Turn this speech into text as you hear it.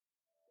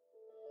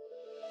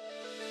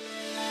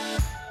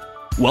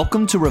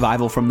Welcome to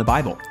Revival from the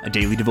Bible, a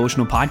daily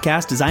devotional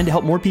podcast designed to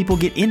help more people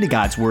get into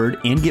God's Word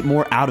and get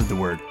more out of the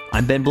Word.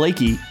 I'm Ben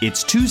Blakey.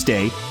 It's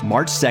Tuesday,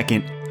 March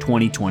 2nd,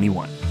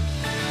 2021.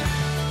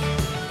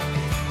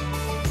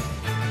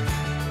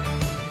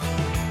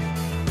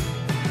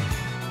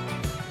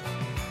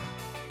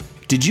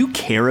 Did you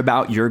care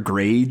about your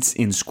grades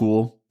in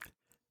school?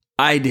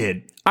 I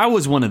did. I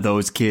was one of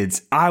those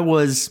kids.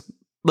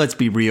 Let's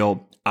be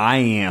real, I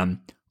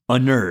am a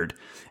nerd.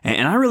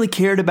 And I really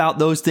cared about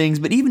those things,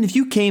 but even if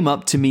you came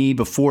up to me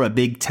before a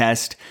big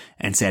test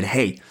and said,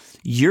 hey,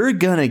 you're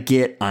gonna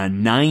get a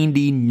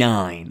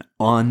 99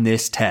 on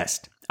this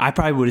test, I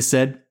probably would have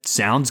said,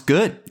 sounds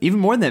good. Even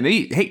more than that,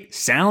 maybe, hey,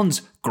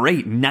 sounds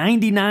great.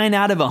 99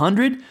 out of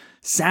 100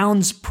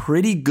 sounds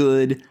pretty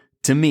good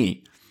to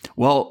me.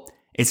 Well,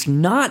 it's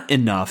not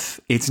enough.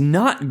 It's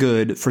not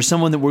good for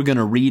someone that we're going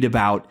to read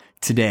about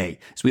today.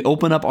 So we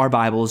open up our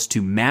Bibles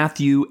to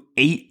Matthew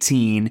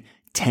 18,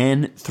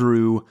 10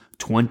 through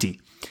 20.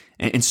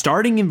 And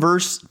starting in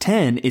verse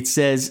 10, it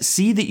says,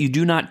 "See that you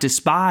do not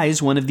despise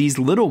one of these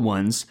little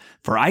ones,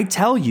 for I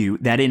tell you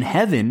that in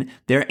heaven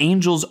their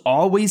angels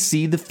always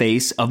see the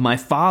face of my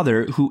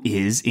Father who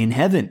is in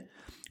heaven.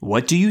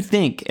 What do you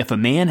think if a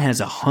man has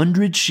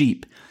 100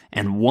 sheep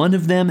and one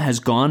of them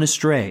has gone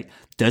astray?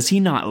 Does he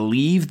not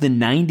leave the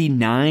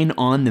 99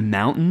 on the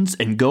mountains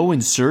and go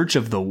in search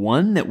of the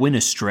one that went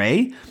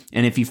astray?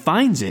 And if he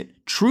finds it,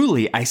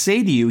 truly, I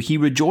say to you, he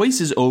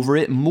rejoices over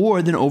it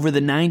more than over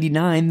the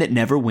 99 that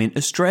never went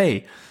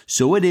astray.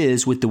 So it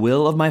is with the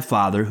will of my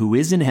Father who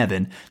is in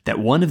heaven that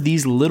one of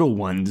these little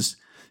ones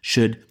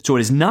should, so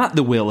it is not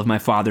the will of my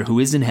Father who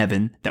is in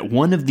heaven that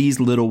one of these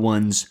little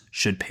ones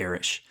should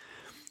perish."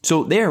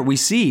 So there we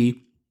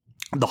see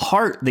the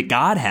heart that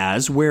God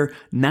has where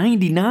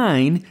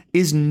 99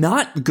 is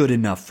not good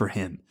enough for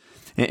him.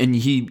 And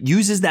he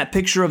uses that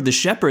picture of the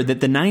shepherd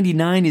that the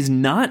 99 is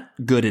not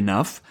good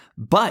enough,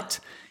 but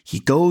he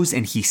goes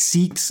and he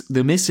seeks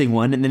the missing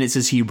one. And then it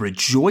says he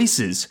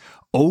rejoices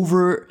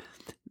over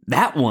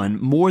that one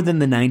more than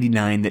the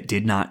 99 that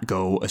did not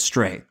go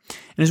astray.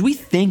 And as we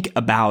think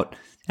about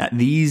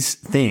these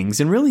things,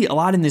 and really a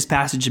lot in this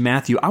passage in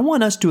Matthew, I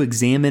want us to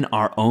examine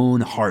our own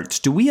hearts.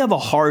 Do we have a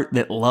heart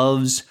that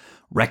loves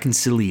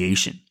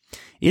reconciliation?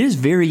 It is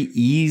very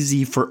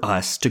easy for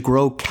us to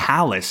grow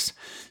callous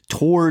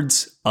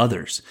towards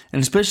others.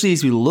 And especially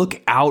as we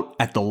look out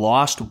at the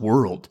lost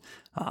world,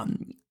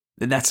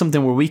 that's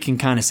something where we can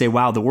kind of say,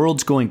 wow, the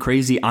world's going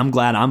crazy. I'm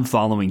glad I'm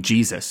following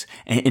Jesus,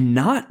 and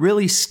not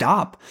really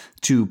stop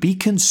to be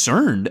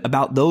concerned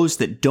about those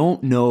that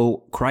don't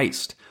know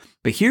Christ.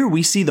 But here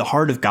we see the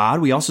heart of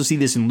God. We also see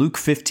this in Luke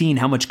 15,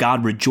 how much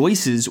God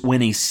rejoices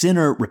when a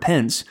sinner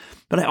repents.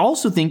 But I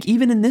also think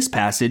even in this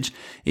passage,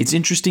 it's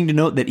interesting to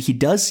note that he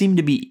does seem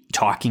to be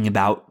talking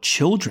about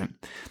children.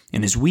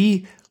 And as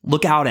we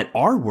look out at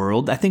our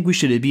world, I think we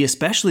should be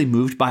especially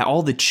moved by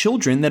all the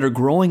children that are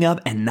growing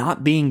up and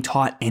not being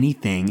taught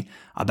anything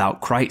about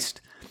Christ.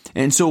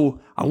 And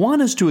so I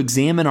want us to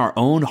examine our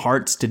own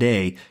hearts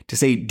today to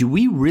say, do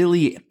we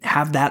really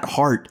have that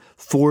heart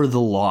for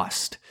the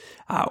lost?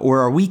 Or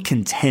are we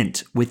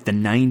content with the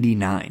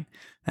 99?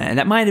 And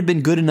that might have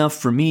been good enough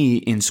for me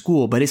in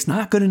school, but it's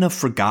not good enough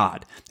for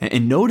God.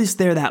 And notice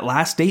there that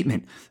last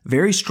statement,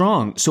 very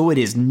strong. So it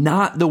is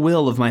not the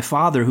will of my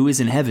Father who is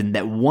in heaven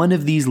that one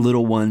of these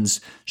little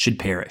ones should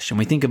perish. And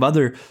we think of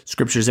other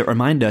scriptures that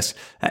remind us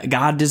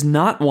God does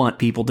not want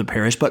people to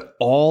perish, but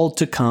all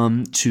to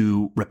come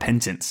to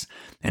repentance.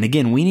 And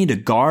again, we need to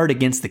guard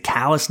against the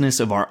callousness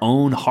of our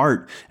own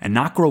heart and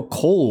not grow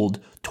cold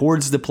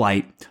towards the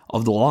plight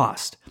of the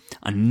lost.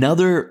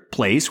 Another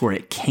place where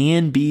it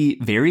can be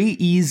very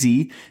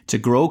easy to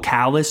grow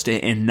calloused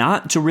and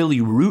not to really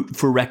root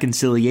for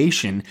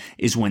reconciliation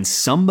is when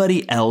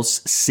somebody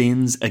else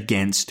sins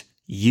against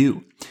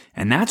you.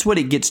 And that's what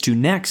it gets to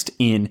next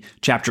in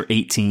chapter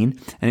 18.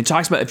 And it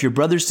talks about if your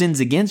brother sins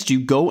against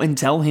you, go and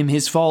tell him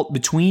his fault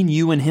between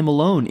you and him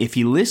alone. If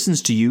he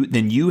listens to you,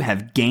 then you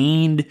have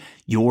gained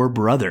your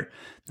brother.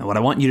 Now, what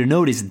I want you to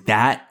note is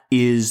that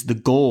is the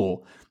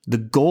goal. The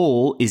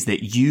goal is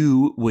that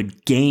you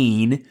would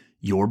gain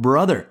your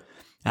brother.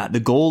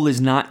 The goal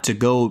is not to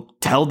go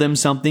tell them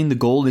something. The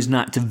goal is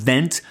not to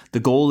vent.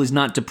 The goal is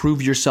not to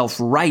prove yourself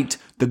right.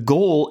 The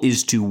goal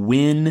is to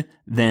win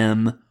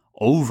them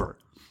over.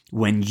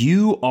 When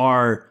you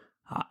are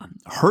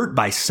hurt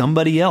by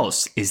somebody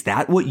else, is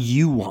that what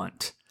you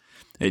want?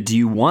 Do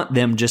you want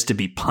them just to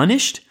be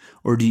punished?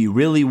 Or do you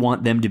really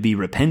want them to be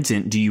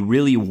repentant? Do you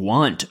really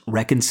want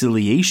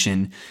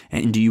reconciliation?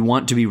 And do you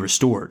want to be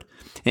restored?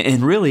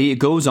 And really, it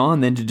goes on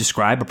then to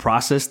describe a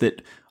process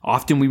that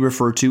often we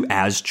refer to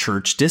as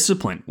church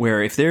discipline,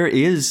 where if there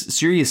is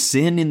serious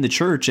sin in the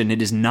church and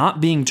it is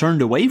not being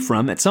turned away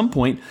from, at some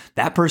point,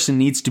 that person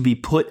needs to be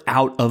put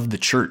out of the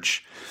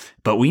church.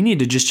 But we need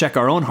to just check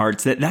our own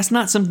hearts that that's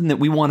not something that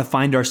we want to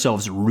find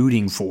ourselves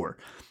rooting for.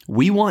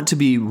 We want to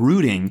be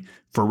rooting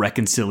for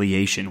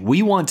reconciliation.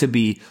 We want to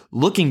be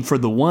looking for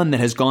the one that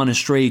has gone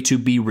astray to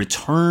be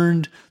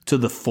returned to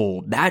the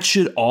fold. That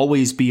should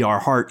always be our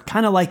heart,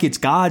 kind of like it's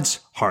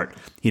God's heart.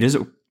 He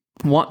doesn't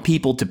want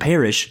people to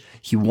perish.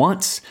 He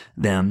wants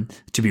them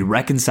to be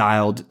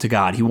reconciled to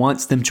God. He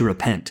wants them to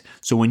repent.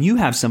 So when you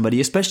have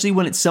somebody, especially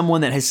when it's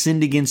someone that has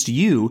sinned against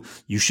you,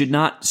 you should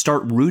not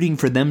start rooting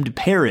for them to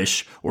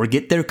perish or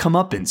get their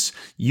comeuppance.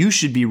 You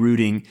should be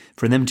rooting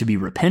for them to be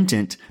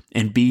repentant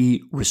and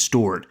be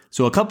restored.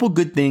 So a couple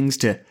good things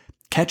to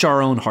catch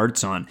our own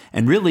hearts on.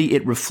 And really,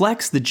 it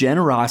reflects the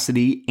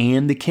generosity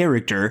and the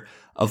character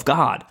of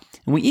God.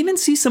 And we even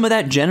see some of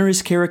that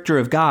generous character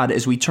of God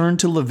as we turn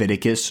to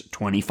Leviticus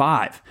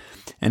 25.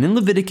 And in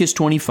Leviticus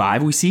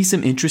 25, we see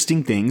some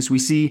interesting things. We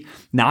see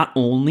not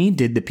only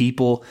did the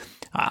people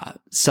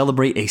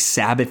celebrate a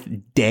Sabbath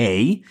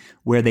day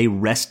where they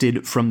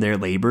rested from their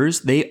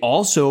labors, they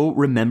also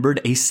remembered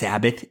a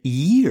Sabbath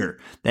year,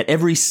 that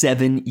every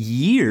 7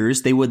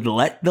 years they would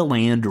let the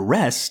land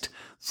rest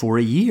for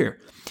a year.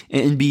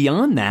 And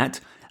beyond that,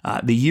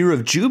 the year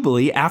of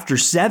Jubilee, after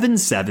 7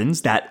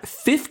 sevens, that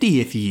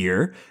 50th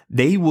year,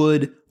 they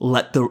would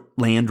let the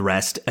land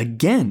rest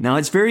again. Now,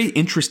 it's very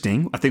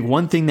interesting. I think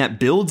one thing that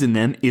builds in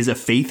them is a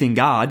faith in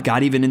God.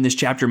 God, even in this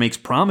chapter, makes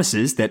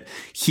promises that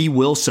He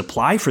will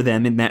supply for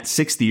them in that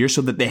 6th year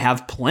so that they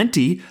have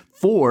plenty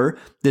for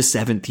the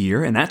 7th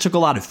year. And that took a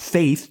lot of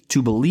faith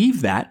to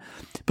believe that.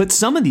 But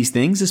some of these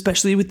things,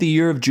 especially with the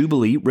year of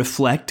Jubilee,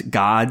 reflect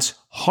God's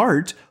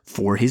heart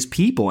for His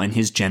people and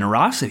His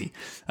generosity.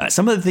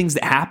 Some of the things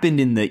that happened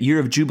in the year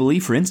of Jubilee,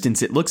 for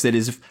instance, it looks at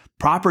as if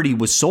property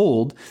was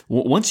sold.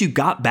 Once you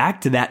got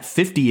back to that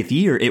 50th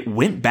year, it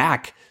went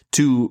back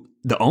to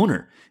the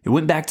owner. It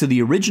went back to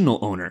the original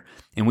owner.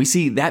 And we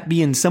see that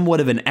being somewhat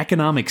of an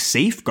economic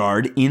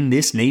safeguard in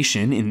this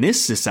nation, in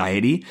this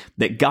society,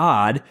 that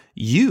God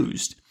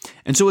used.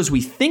 And so as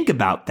we think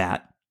about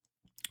that,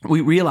 we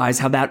realize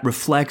how that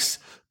reflects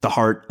the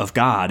heart of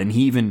God. And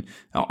He even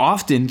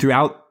often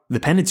throughout the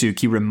Pentateuch,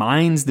 He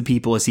reminds the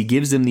people as He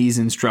gives them these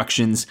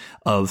instructions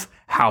of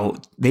how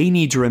they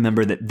need to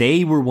remember that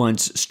they were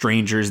once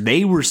strangers,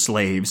 they were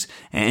slaves,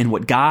 and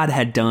what God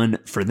had done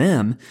for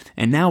them.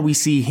 And now we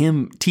see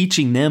Him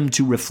teaching them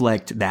to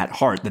reflect that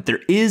heart, that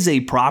there is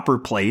a proper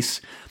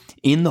place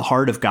in the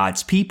heart of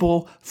God's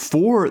people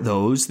for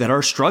those that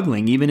are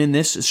struggling, even in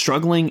this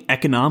struggling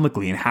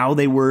economically, and how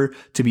they were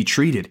to be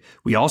treated.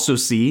 We also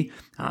see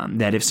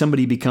that if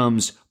somebody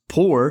becomes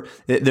poor,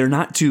 they're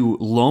not to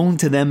loan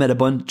to them at a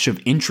bunch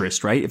of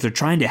interest, right? If they're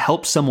trying to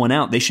help someone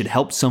out, they should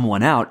help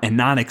someone out and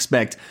not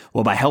expect,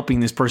 well, by helping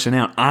this person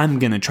out, I'm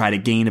going to try to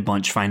gain a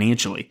bunch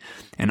financially.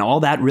 And all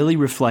that really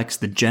reflects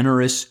the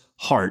generous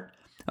heart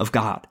of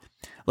God.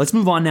 Let's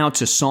move on now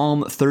to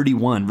Psalm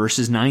 31,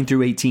 verses 9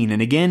 through 18.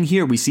 And again,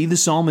 here we see the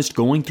psalmist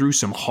going through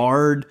some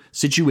hard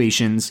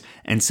situations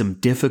and some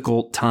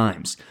difficult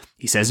times.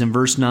 He says in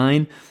verse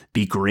 9,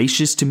 "Be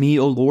gracious to me,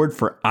 O Lord,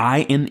 for I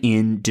am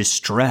in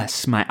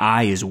distress. My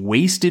eye is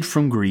wasted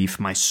from grief,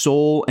 my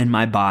soul and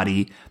my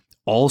body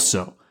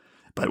also."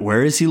 But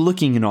where is he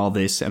looking in all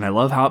this? And I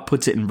love how it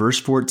puts it in verse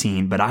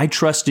 14. "But I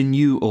trust in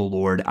you, O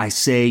Lord. I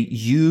say,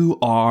 you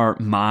are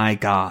my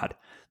God.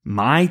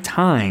 My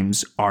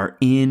times are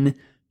in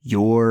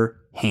your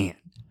hand."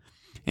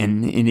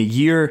 And in a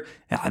year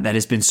that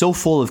has been so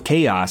full of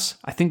chaos,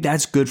 I think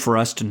that's good for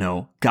us to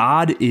know.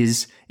 God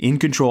is in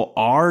control.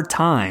 Our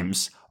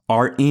times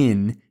are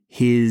in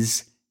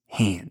His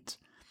hands.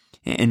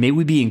 And may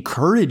we be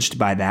encouraged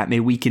by that. May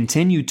we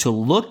continue to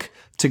look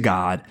to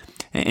God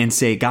and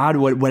say, God,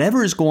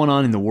 whatever is going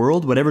on in the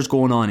world, whatever's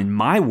going on in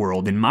my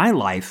world, in my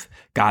life,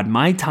 God,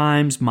 my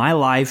times, my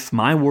life,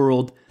 my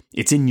world,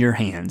 it's in your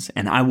hands.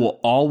 And I will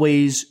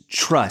always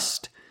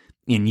trust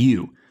in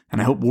you. And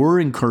I hope we're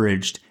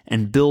encouraged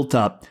and built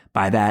up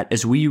by that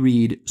as we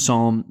read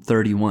Psalm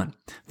 31.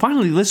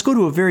 Finally, let's go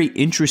to a very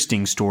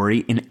interesting story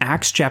in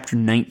Acts chapter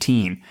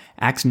 19,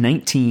 Acts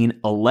 19,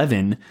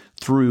 11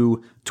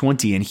 through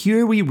 20. And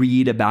here we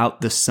read about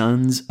the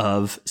sons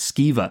of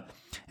Sceva.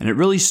 And it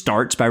really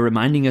starts by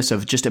reminding us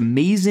of just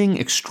amazing,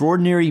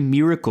 extraordinary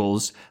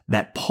miracles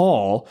that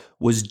Paul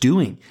was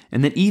doing.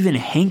 And that even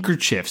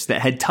handkerchiefs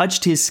that had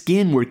touched his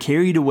skin were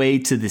carried away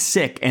to the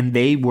sick and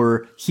they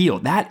were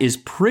healed. That is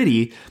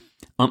pretty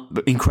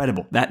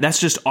incredible. That's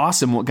just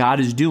awesome what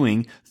God is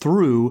doing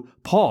through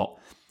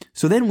Paul.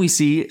 So then we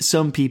see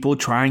some people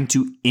trying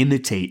to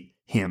imitate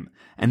him.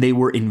 And they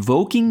were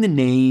invoking the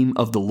name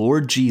of the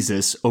Lord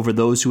Jesus over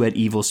those who had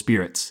evil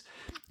spirits.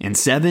 And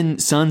 7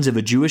 sons of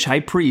a Jewish high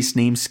priest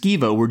named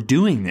Sceva were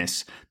doing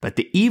this. But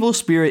the evil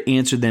spirit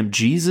answered them,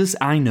 "Jesus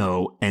I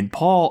know, and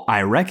Paul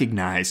I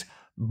recognize,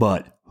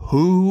 but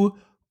who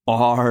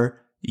are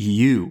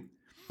you?"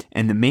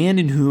 And the man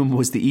in whom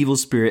was the evil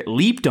spirit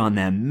leaped on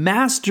them,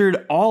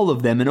 mastered all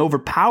of them, and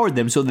overpowered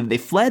them, so that they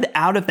fled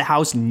out of the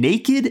house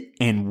naked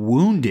and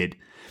wounded.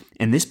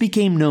 And this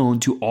became known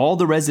to all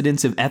the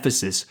residents of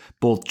Ephesus,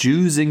 both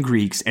Jews and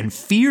Greeks, and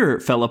fear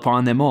fell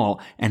upon them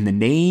all, and the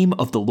name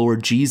of the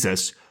Lord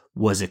Jesus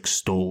was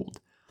extolled.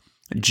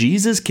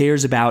 Jesus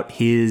cares about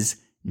His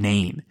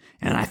name.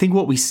 And I think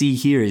what we see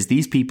here is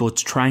these people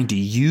trying to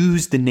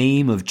use the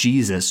name of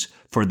Jesus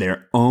for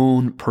their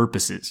own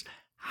purposes.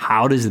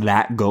 How does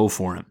that go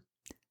for him?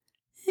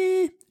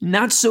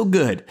 Not so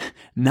good.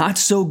 not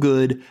so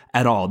good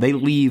at all. They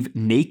leave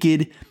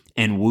naked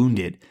and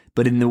wounded.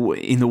 But in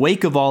the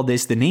wake of all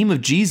this, the name of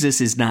Jesus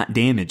is not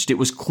damaged. It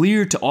was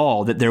clear to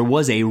all that there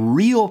was a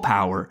real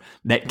power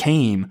that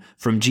came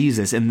from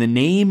Jesus, and the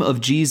name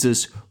of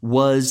Jesus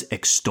was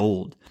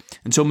extolled.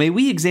 And so may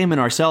we examine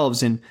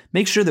ourselves and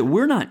make sure that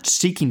we're not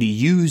seeking to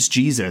use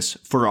Jesus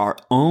for our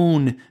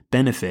own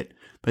benefit,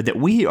 but that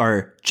we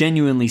are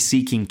genuinely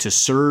seeking to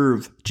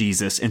serve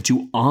Jesus and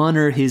to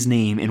honor his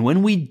name. And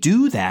when we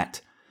do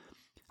that,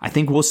 I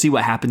think we'll see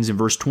what happens in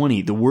verse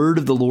 20. The word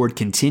of the Lord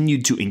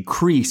continued to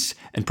increase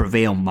and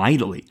prevail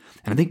mightily.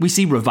 And I think we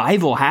see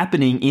revival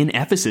happening in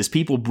Ephesus,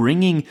 people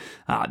bringing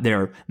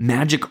their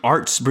magic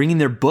arts, bringing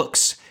their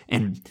books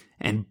and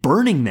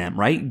burning them,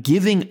 right?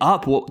 Giving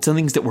up some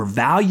things that were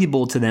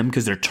valuable to them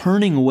because they're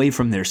turning away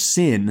from their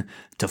sin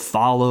to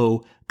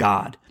follow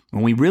God.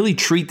 When we really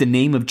treat the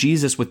name of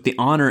Jesus with the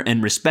honor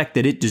and respect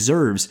that it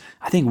deserves,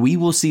 I think we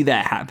will see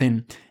that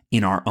happen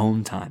in our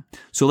own time.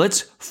 So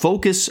let's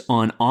focus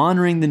on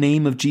honoring the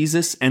name of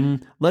Jesus,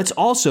 and let's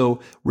also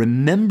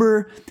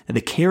remember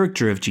the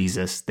character of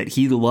Jesus, that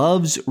he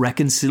loves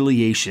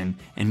reconciliation,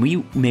 and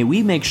may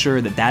we make sure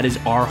that that is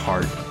our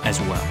heart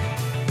as well.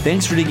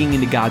 Thanks for digging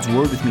into God's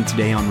Word with me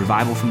today on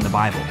Revival from the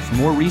Bible. For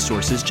more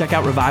resources, check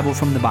out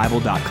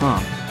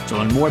revivalfromthebible.com. To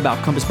learn more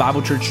about Compass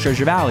Bible Church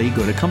Treasure Valley,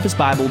 go to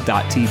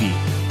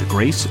compassbible.tv. The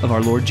grace of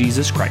our Lord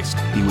Jesus Christ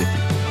be with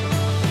you.